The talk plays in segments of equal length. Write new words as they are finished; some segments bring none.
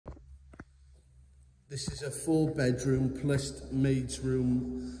This is a 4-bedroom plus maids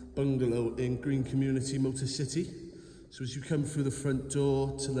room bungalow in Green Community Motor City. So as you come through the front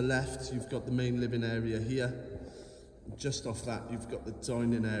door to the left, you've got the main living area here. Just off that, you've got the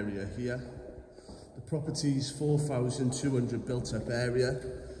dining area here. The property's 4,200 built up area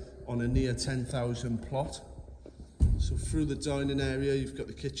on a near 10,000 plot. So through the dining area, you've got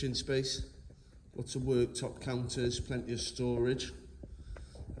the kitchen space, lots of worktop counters, plenty of storage.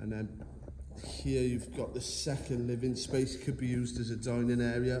 And then here you've got the second living space, could be used as a dining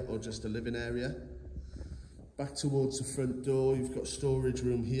area or just a living area. Back towards the front door, you've got storage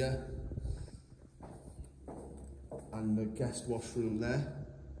room here and the guest washroom there.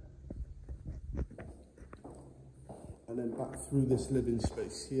 And then back through this living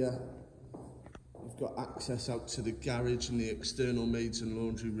space here, you've got access out to the garage and the external maids and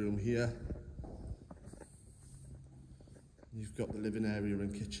laundry room here. You've got the living area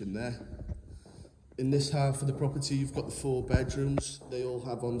and kitchen there. In this half of the property, you've got the 4 bedrooms. They all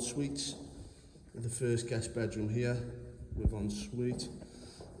have en-suites. The first guest bedroom here with en-suite.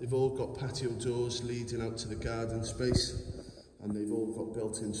 They've all got patio doors leading out to the garden space, and they've all got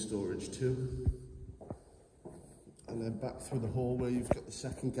built-in storage too. And then back through the hallway, you've got the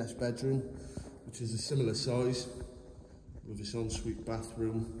second guest bedroom, which is a similar size with its en-suite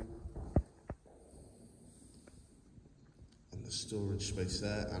bathroom and the storage space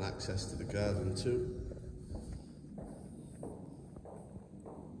there and access to the garden too.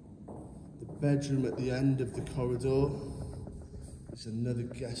 The bedroom at the end of the corridor is another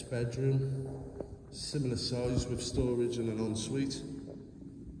guest bedroom, similar size with storage and an en-suite.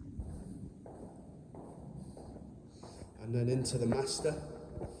 And then into the master,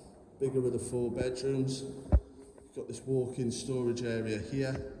 bigger of the 4 bedrooms. You've got this walk-in storage area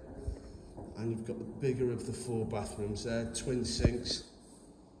here, and you've got the bigger of the 4 bathrooms there, twin sinks,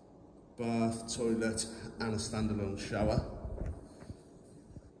 bath, toilet, and a standalone shower.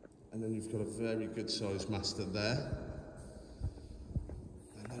 And then you've got a very good sized master there.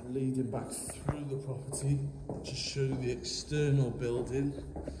 And then leading back through the property to show you the external building,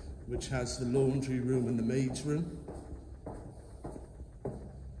 which has the laundry room and the maids room.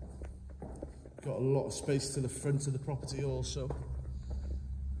 Got a lot of space to the front of the property also.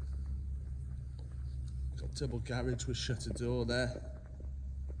 Got double garage with shutter door there.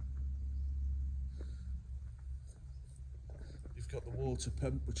 You've got the water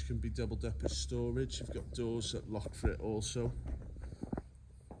pump, which can be doubled up as storage. You've got doors that lock for it also.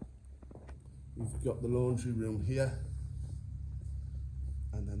 You've got the laundry room here.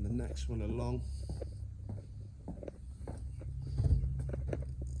 And then the next one along,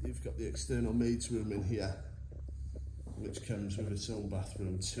 you've got the external maids room in here, which comes with its own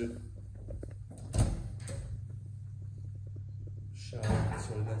bathroom too. Shower,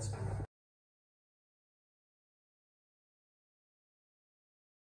 toilet.